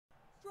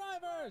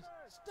cars,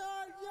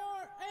 start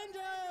your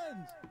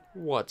engines!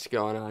 What's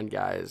going on,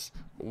 guys?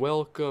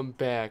 Welcome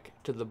back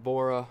to the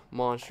BORA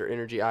Monster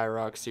Energy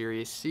IROC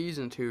Series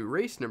Season 2,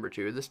 Race number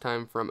 2, this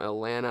time from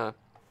Atlanta.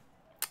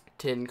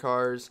 10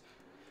 cars.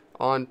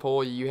 On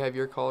pole, you have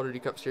your Call of Duty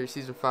Cup Series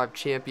Season 5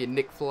 champion,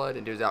 Nick Flood,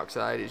 and to his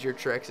outside is your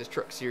Trex's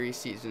Truck Series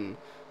Season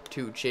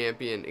 2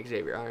 champion,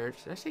 Xavier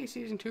Irons. Did I say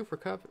Season 2 for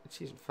Cup? It's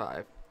Season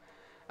 5.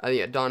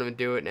 Yeah, Donovan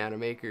Dewitt and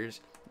Adam Akers,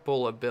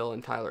 Bulla Bill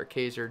and Tyler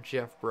Kaiser,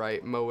 Jeff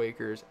Bright, Mo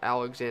Akers,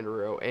 Alexander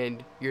Rowe,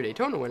 and your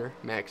Daytona winner,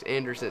 Max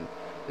Anderson.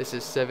 This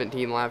is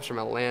 17 laps from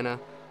Atlanta.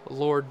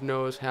 Lord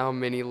knows how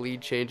many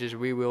lead changes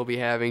we will be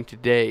having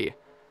today.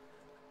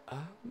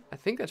 I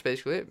think that's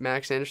basically it.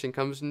 Max Anderson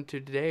comes into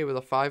today with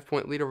a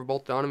 5-point lead over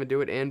both Donovan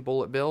Dewitt and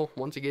Bullet Bill.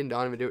 Once again,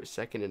 Donovan Dewitt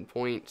second in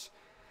points.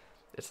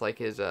 It's like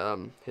his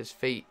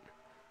fate.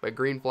 But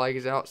green flag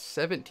is out.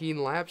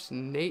 17 laps.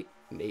 Nick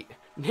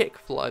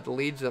Flood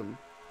leads them.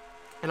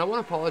 And I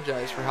want to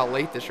apologize for how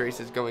late this race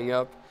is going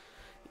up.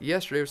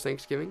 Yesterday was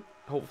Thanksgiving.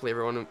 Hopefully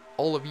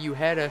all of you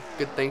had a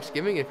good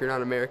Thanksgiving. If you're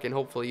not American,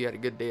 hopefully you had a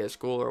good day at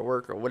school or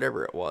work or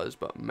whatever it was,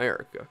 but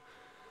America.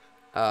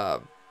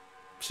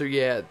 So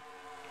yeah,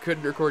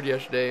 couldn't record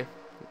yesterday.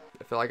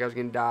 I felt like I was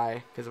going to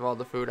die because of all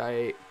the food I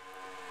ate.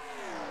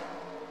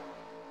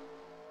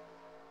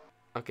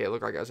 Okay, it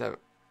looked like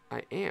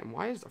I am.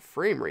 Why is the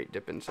frame rate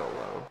dipping so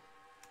low?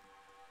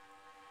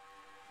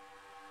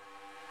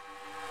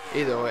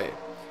 Either way.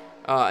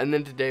 And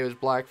then today was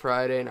Black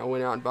Friday, and I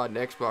went out and bought an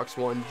Xbox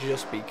One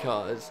just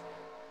because.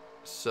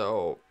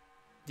 So,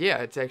 yeah,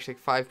 it's actually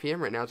 5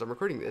 p.m. right now as I'm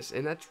recording this,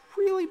 and that's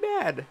really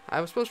bad.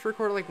 I was supposed to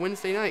record like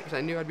Wednesday night because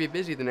I knew I'd be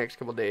busy the next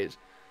couple days.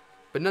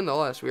 But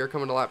nonetheless, we are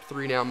coming to lap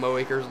 3 now. Mo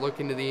Akers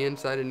looking to the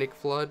inside of Nick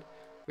Flood.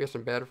 We got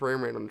some bad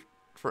frame rate on the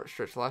front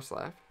stretch last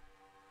lap.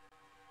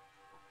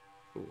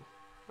 Ooh.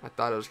 I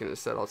thought I was going to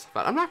settle stuff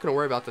out. I'm not going to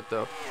worry about that,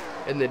 though.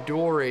 In the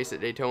dual race at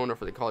Daytona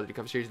for the Call of Duty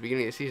Cup Series at the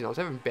beginning of the season, I was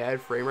having bad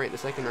frame rate in the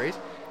second race,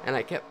 and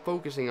I kept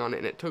focusing on it,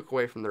 and it took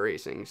away from the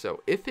racing.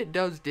 So if it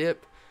does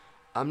dip,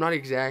 I'm not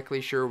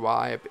exactly sure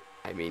why.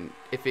 I mean,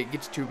 if it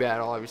gets too bad,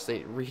 I'll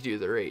obviously redo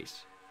the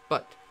race.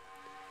 But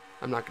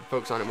I'm not going to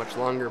focus on it much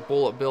longer.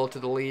 Bullet Bill to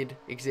the lead.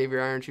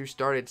 Xavier Irons, who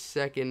started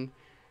second,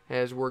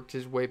 has worked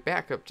his way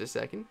back up to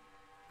second.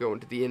 Going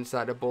to the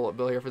inside of Bullet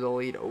Bill here for the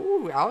lead.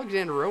 Ooh,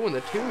 Alexander Rowe in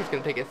the 2 is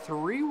going to take it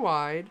 3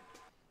 wide.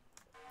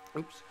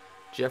 Oops.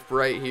 Jeff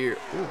Bright here.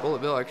 Ooh, Bullet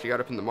Bill actually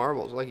got up in the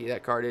marbles. Lucky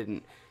that car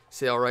didn't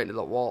sail right into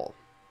the wall.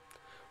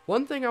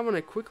 One thing I want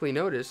to quickly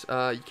notice,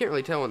 you can't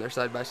really tell when they're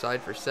side by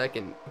side for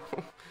second.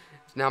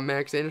 It's now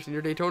Max Anderson,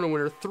 your Daytona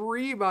winner,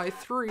 3 by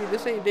 3.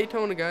 This ain't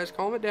Daytona, guys.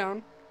 Calm it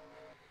down.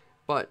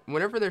 But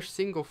whenever they're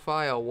single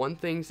file, one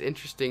thing's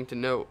interesting to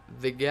note.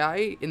 The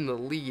guy in the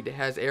lead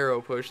has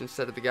arrow push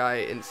instead of the guy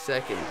in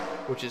second,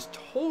 which is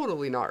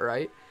totally not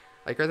right.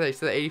 Like right there, he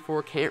said the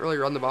 84 can't really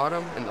run the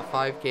bottom, and the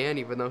 5 can,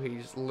 even though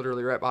he's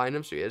literally right behind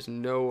him, so he has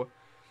no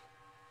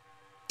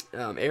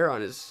air on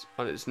his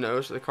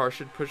nose, so the car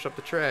should push up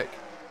the track.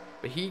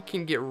 But he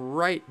can get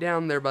right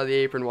down there by the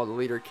apron while the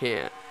leader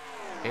can't.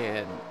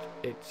 And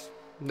it's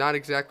not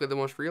exactly the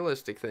most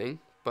realistic thing.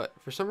 But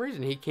for some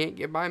reason, he can't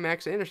get by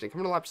Max Anderson.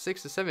 Coming to lap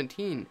 6 to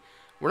 17.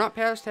 We're not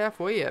past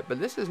halfway yet, but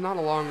this is not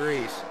a long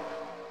race.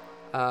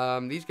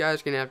 These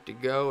guys are going to have to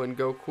go and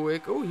go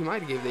quick. Oh, he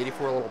might have gave the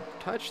 84 a little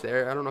touch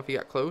there. I don't know if he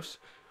got close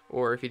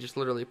or if he just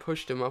literally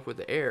pushed him up with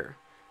the air.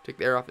 Took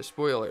the air off his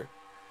spoiler.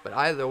 But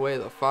either way,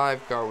 the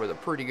 5 car with a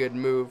pretty good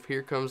move.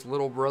 Here comes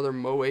little brother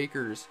Mo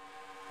Akers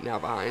now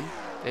behind.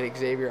 And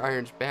Xavier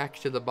Irons back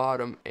to the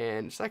bottom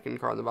and second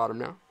car on the bottom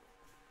now.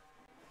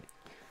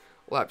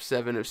 Lap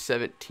 7 of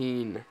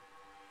 17.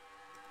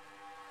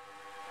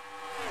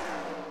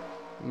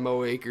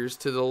 Mo Akers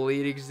to the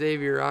lead.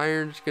 Xavier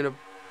Irons going to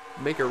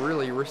make a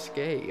really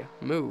risque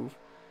move.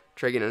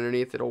 Trying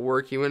underneath, it'll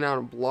work. He went out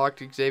and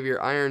blocked Xavier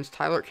Irons.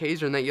 Tyler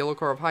Kaiser in that yellow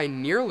car of high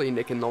nearly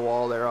nicking the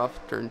wall there off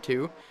turn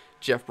 2.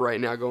 Jeff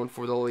Bright now going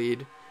for the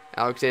lead.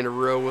 Alexander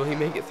Rowe, will he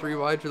make it 3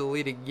 wide for the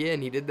lead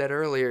again? He did that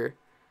earlier.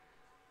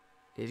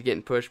 He's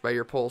getting pushed by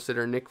your pole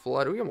sitter, Nick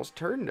Flood. We almost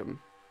turned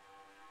him.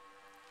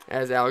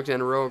 As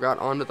Alexander Rowe got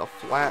onto the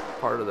flat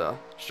part of the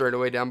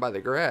straightaway down by the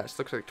grass.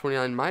 Looks like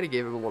 29 might have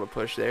gave him a little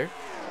push there.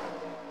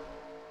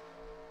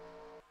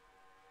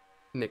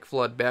 Nick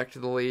Flood back to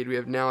the lead. We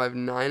now have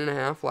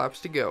 9.5 laps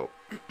to go.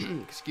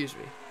 Excuse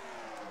me.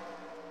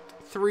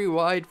 3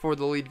 wide for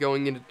the lead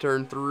going into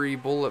turn 3.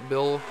 Bullet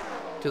Bill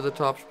to the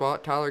top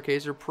spot. Tyler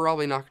Kaiser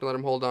probably not going to let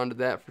him hold on to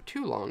that for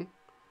too long.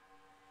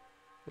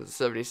 As the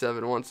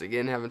 77 once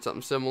again having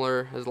something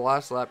similar as the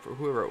last lap for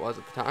whoever it was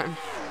at the time.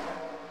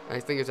 I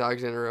think it's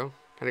Alexander Rowe.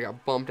 Kind of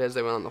got bumped as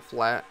they went on the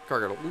flat.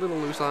 Car got a little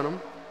loose on him.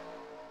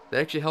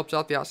 That actually helps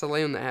out the outside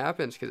lane when that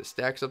happens because it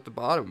stacks up the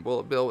bottom.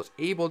 Bullet Bill was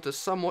able to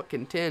somewhat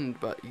contend,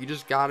 but you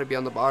just got to be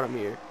on the bottom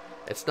here.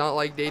 It's not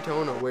like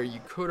Daytona where you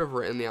could have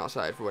written the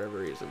outside for whatever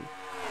reason.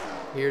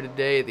 Here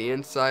today, the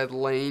inside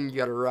lane, you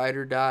got to ride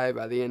or die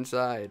by the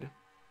inside.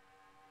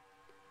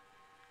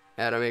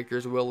 Adam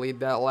Akers will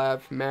lead that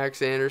lap.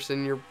 Max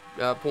Anderson, your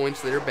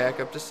points leader, back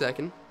up to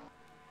second.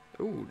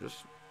 Ooh,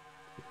 just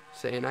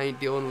saying, I ain't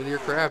dealing with your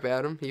crap,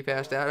 Adam. He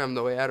passed Adam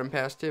the way Adam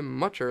passed him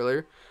much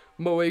earlier.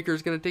 Mo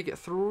Akers going to take it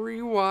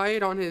 3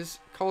 wide on his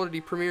Call of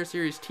Duty Premier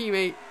Series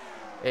teammate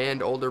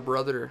and older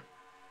brother.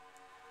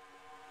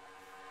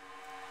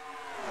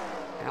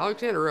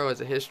 Alexander Rowe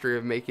has a history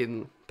of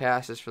making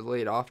passes for the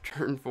lead off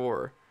turn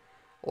 4.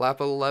 Lap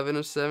 11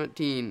 of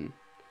 17.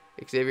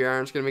 Xavier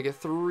Irons going to make it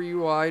 3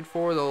 wide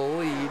for the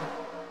lead.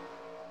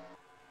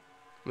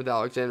 With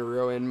Alexander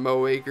Rowe and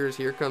Mo Akers,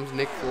 here comes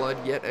Nick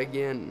Flood yet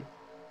again.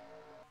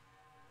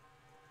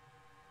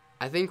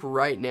 I think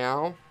right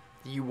now,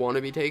 you want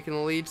to be taking the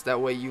leads.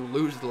 That way you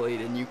lose the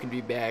lead and you can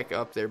be back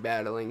up there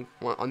battling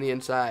on the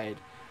inside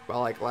by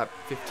like lap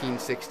 15,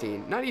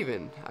 16. Not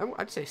even,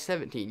 I'd say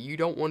 17. You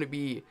don't want to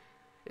be,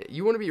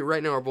 you want to be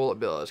right now where Bullet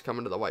Bill is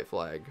coming to the white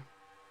flag.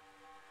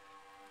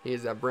 He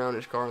is that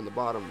brownish car on the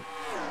bottom.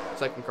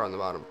 Second car on the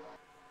bottom.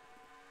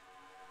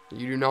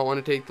 You do not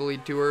want to take the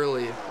lead too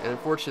early, and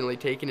unfortunately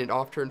taking it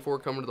off turn 4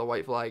 coming to the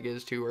white flag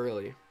is too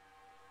early.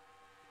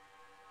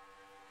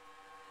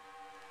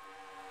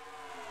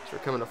 So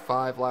we're coming to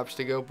 5 laps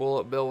to go.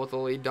 Bullet Bill with the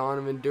lead.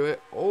 Donovan do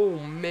it. Oh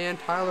man,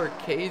 Tyler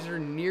Kaiser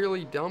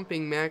nearly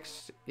dumping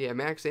Max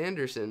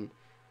Anderson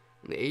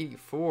in the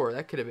 84.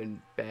 That could have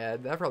been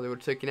bad. That probably would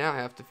have taken out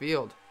half the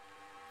field.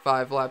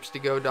 5 laps to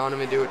go.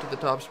 Donovan do it to the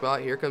top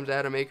spot. Here comes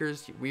Adam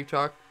Akers. We've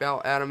talked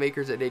about Adam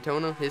Akers at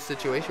Daytona. His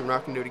situation. We're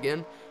not going to do it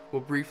again.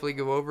 We'll briefly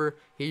go over.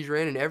 He's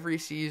ran in every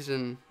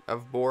season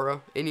of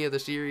BORA, any of the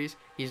series.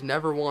 He's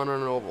never won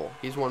on an oval.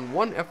 He's won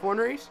 1 F1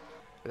 race.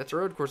 That's a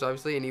road course,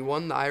 obviously, and he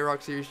won the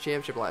IROC Series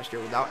Championship last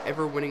year without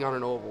ever winning on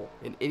an oval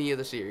in any of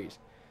the series.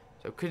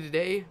 So could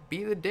today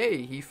be the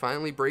day he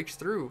finally breaks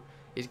through?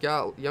 He's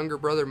got younger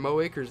brother Mo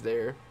Akers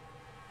there.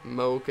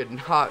 Mo could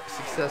not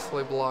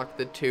successfully block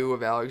the 2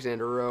 of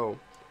Alexander Rowe.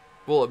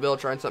 Bullet Bill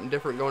trying something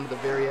different, going to the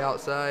very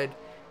outside.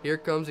 Here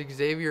comes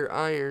Xavier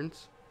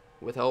Irons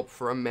with help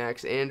from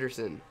Max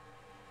Anderson.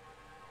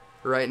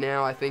 Right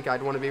now, I think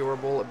I'd want to be where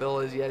Bullet Bill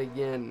is yet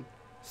again.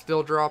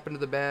 Still dropping to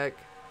the back.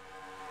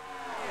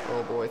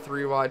 Oh boy,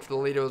 3 wide for the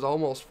lead. It was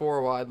almost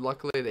 4 wide.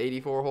 Luckily, the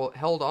 84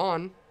 held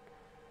on.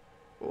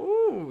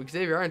 Ooh,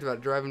 Xavier Irons about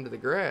to drive him to the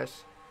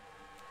grass.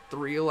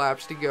 3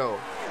 laps to go.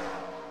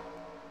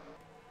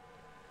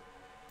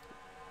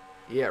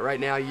 Yeah, right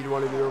now you'd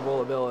want to be where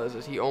Bullet Bill is,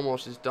 as he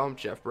almost just dumped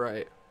Jeff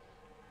Bright.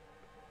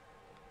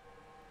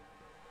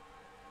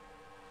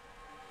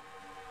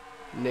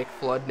 Nick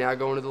Flood now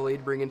going to the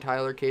lead, bringing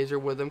Tyler Kaiser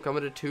with him,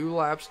 coming to 2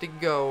 laps to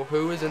go.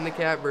 Who is in the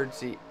catbird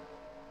seat?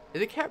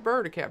 Is it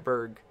Catbird or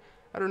Catberg?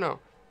 I don't know.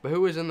 But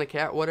who is in the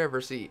cat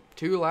whatever seat?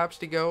 2 laps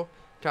to go.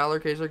 Tyler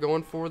Kaiser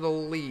going for the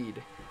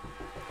lead.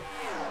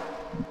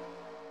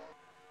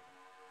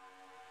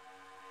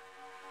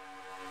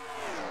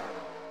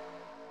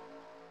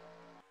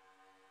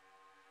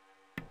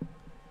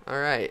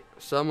 Alright,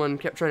 someone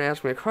kept trying to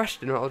ask me a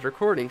question while I was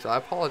recording, so I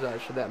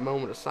apologize for that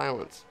moment of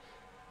silence.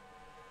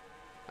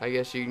 I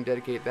guess you can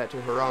dedicate that to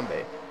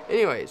Harambe.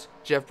 Anyways,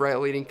 Jeff Bright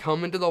leading,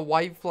 coming to the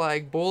white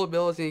flag. Bullet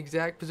Bill is in the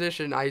exact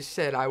position I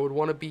said I would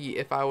want to be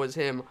if I was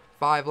him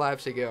 5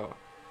 laps ago.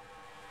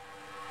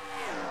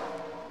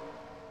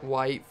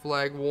 White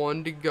flag,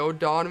 1 to go.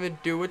 Donovan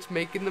Dewitt's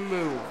making the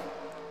move.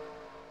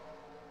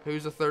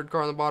 Who's the 3rd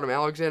car on the bottom?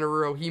 Alexander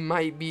Rowe. He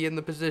might be in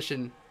the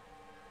position.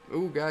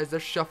 Ooh, guys, they're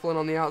shuffling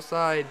on the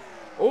outside.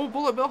 Oh,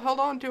 Bullet Bill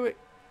held on to it.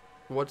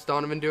 What's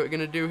Donovan Dewitt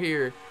going to do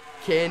here?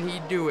 Can he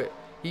do it?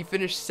 He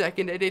finished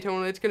 2nd at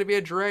Daytona. It's going to be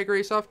a drag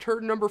race off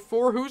turn number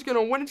 4. Who's going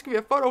to win? It's going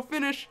to be a photo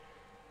finish.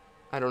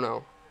 I don't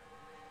know.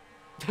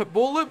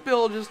 Bullet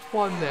Bill just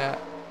won that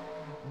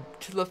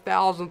to the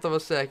 1,000th of a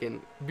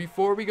second.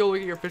 Before we go look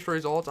at your official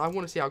results, I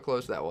want to see how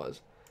close that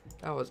was.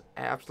 That was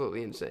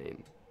absolutely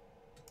insane.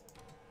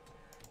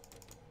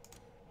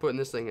 Putting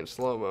this thing in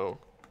slow-mo.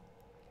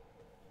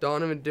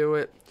 Donovan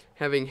Dewitt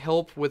having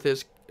help with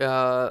his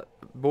BORA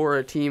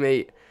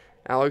teammate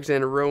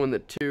Alexander Rowe in the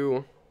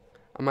 2.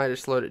 I might have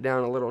slowed it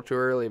down a little too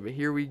early, but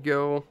here we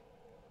go.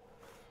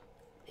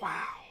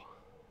 Wow.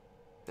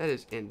 That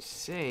is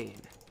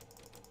insane.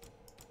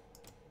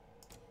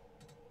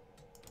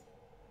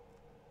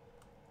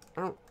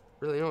 I don't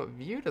really know what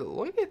view to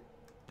look at.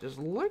 Just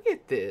look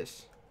at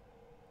this.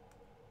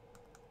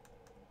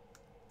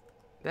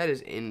 That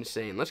is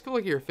insane. Let's go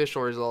look at your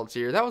official results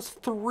here. That was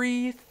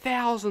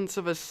 3,000ths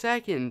of a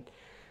second.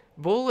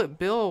 Bullet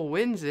Bill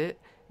wins it.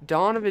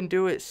 Donovan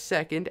Dewitt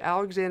 2nd,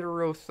 Alexander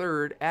Rowe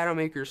 3rd, Adam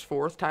Akers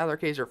 4th, Tyler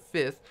Kaiser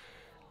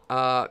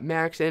 5th,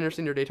 Max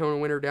Anderson, your Daytona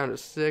winner, down to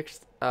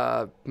 6th,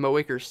 Mo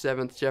Akers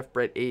 7th, Jeff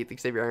Bright 8th,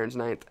 Xavier Irons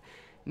 9th,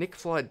 Nick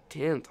Flood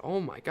 10th. Oh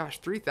my gosh,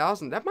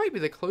 3,000. That might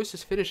be the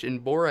closest finish in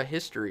BORA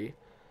history.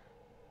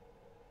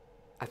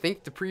 I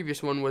think the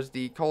previous one was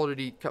the Call of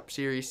Duty Cup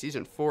Series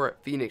Season 4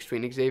 at Phoenix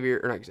between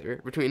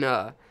between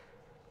Kyle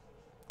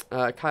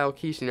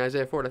Kesey and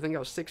Isaiah Ford. I think that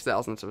was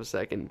 6,000ths of a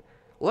second.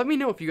 Let me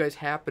know if you guys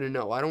happen to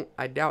know.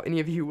 I doubt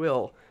any of you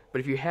will, but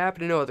if you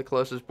happen to know what the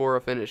closest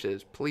BORA finish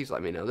is, please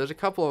let me know. There's a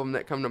couple of them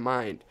that come to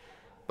mind.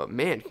 But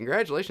man,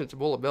 congratulations to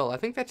Bullet Bill. I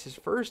think that's his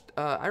first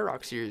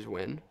IROC Series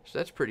win, so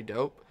that's pretty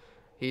dope.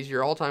 He's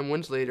your all-time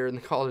wins leader in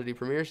the Call of Duty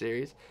Premier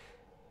Series.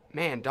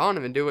 Man,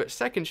 Donovan do it.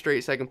 Second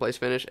straight second place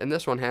finish, and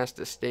this one has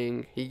to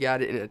sting. He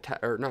got it in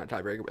not a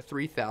tiebreaker, but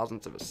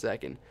 0.03 of a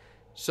second.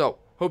 So,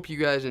 hope you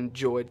guys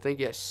enjoyed. Thank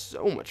you guys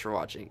so much for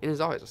watching. And as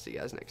always, I'll see you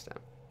guys next time.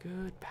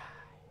 Goodbye.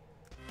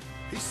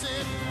 He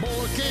said,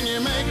 boy, can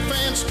you make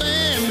fans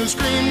stand and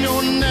scream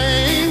your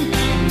name?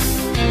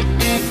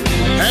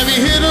 Have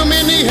you hit him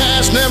in the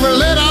ass, never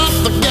let off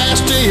the gas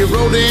till you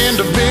rode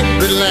into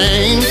victory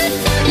lane?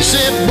 He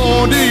said,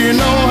 boy, do you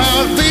know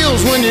how it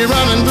feels when you're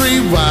running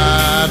 3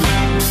 wide?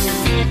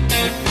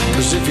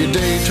 'Cause if you're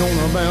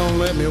Daytona bound,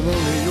 let me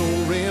wonder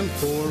you're in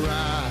for